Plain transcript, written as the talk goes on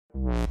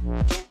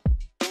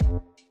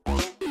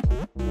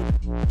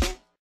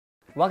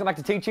Welcome back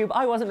to TubeTube.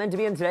 I wasn't meant to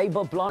be in today,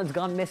 but Bláthnaid's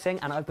gone missing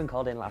and I've been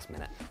called in last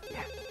minute.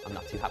 Yeah, I'm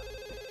not too happy.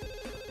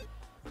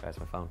 Where's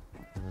my phone?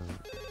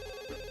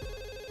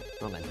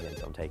 Not meant to be in,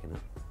 so I'm taking it.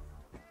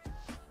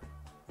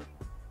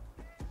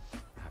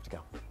 I have to go.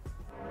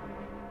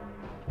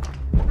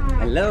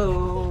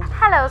 Hello?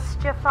 Hello,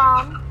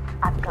 Stefan.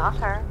 I've got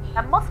her.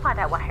 I must find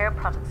out what hair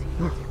products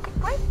you use.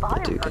 Great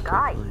buyer for a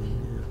guy.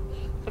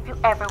 If you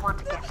ever want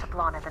to get to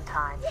Bláthnaid in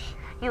time,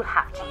 you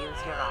have to use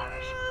your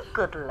Irish.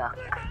 Good luck.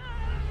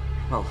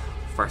 Well,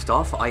 first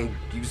off, I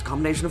use a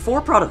combination of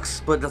 4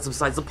 products, but that's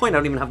besides the point. I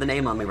don't even have the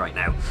name on me right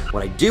now.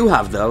 What I do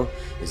have, though,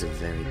 is a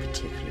very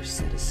particular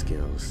set of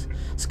skills.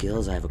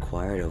 Skills I've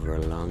acquired over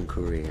a long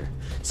career.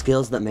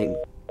 Skills that make...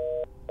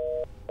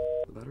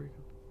 The battery?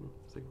 No,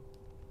 signal.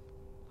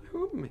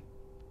 Who opened me?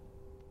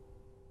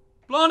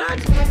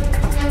 Bláthnaid!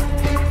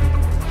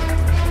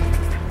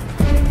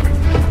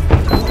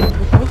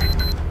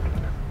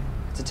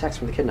 It's a text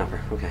from the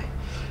kidnapper. Okay.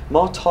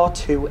 Má tá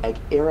tú ag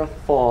ire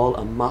fáil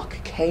amach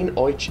cén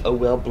oich a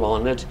bhfuil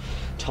Bláthnaid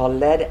tá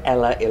lead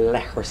eile I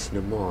lechras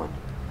na mán.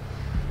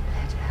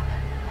 Lead eile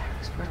I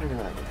lechras? Where do I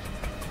know that word?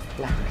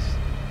 Lechras.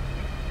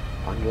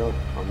 An bhfuil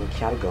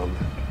cead gum.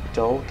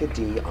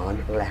 Tógtha an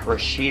lechras.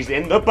 She's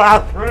in the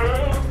bathroom!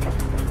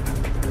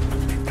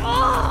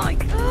 Oh my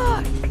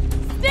god!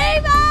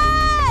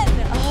 Stephen!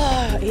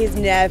 Oh, he's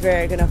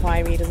never gonna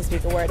find me. He doesn't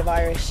speak a word of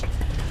Irish.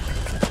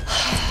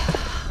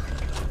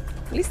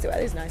 At least the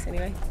weather's nice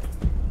anyway.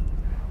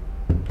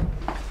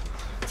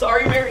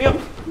 Sorry, Miriam.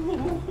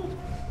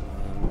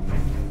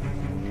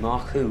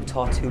 Machu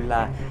tá tú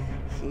le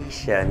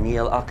híse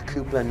níl ach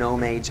cúpla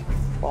nóméid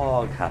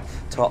fágtha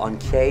tá an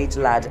céad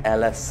lad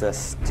eile sa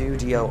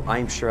studio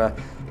aimsire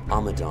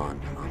Amadán.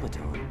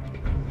 Amadán?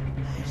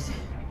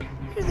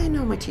 How do they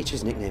know my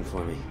teacher's nickname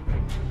for me?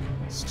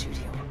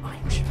 Studio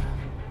aimsire.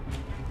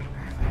 Where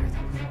have I heard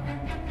that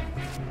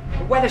before?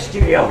 The weather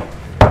studio!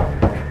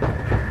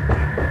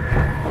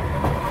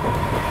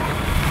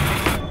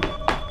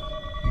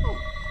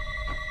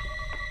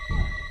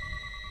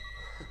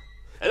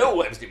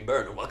 Hello, I'm Stephen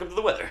Byrne, and welcome to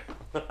the weather.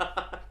 10,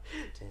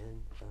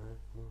 5,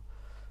 whoa.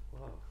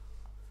 Oh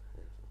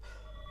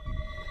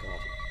my god.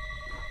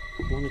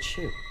 Bláthnaid's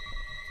shoe.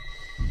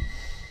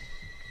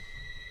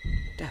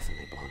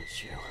 Definitely Bláthnaid's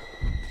shoe.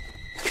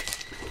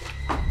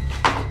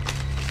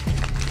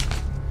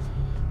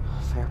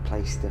 Fair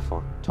play,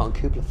 Stefan. Tá an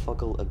cúpla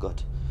fogal a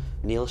gut.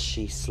 Níl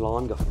sí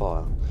slán go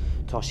fáil.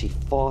 Tá sí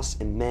fós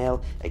I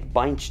mail ag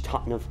baint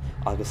Tottenham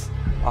agus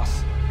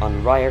as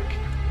an Ryark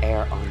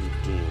an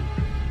Dean.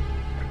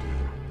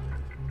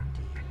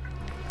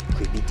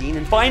 Creepy Dean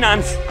in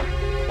finance.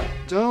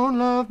 Don't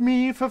love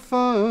me for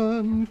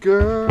fun,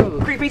 girl.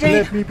 Creepy Dean.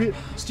 Let me be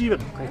Stephen.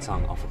 Great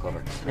song, off the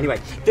cover. Anyway,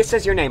 this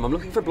says your name. I'm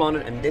looking for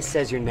Bláthnaid, and this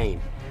says your name.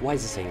 Why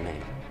does it say your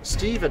name?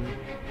 Stephen.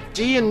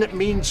 Dean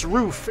means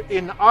roof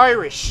in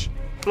Irish.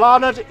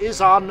 Bláthnaid is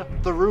on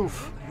the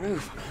roof.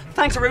 Roof.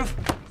 Thanks, Roof.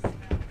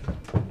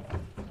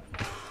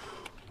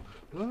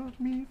 Love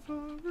me for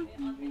a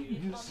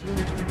reason.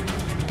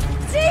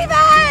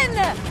 Stephen!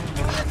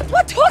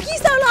 What took you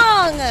so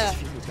long?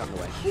 It's gotten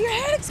away. Your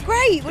hair looks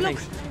great. Well, look,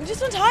 Thanks. you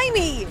just untie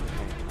me.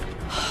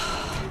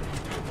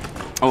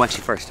 Oh,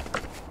 actually, first.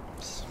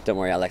 Don't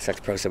worry, Alex X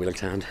Pro said we look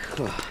tanned.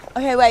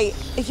 Okay, wait.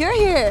 If you're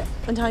here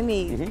untying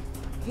me,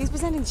 who's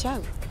presenting the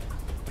show?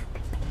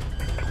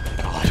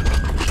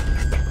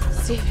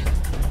 Stephen.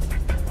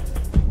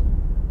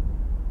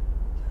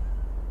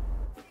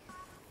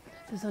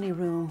 There's only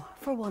room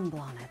for one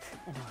Bláthnaid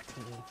in our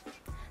TV.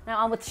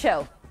 Now on with the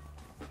show.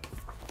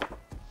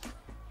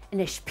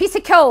 Inis piece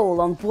of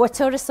coal on board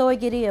to the soy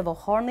giddy of a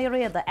horny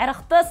read the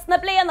erachtas na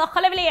blian the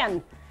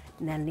chalivlian.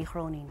 Nelly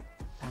Chronin.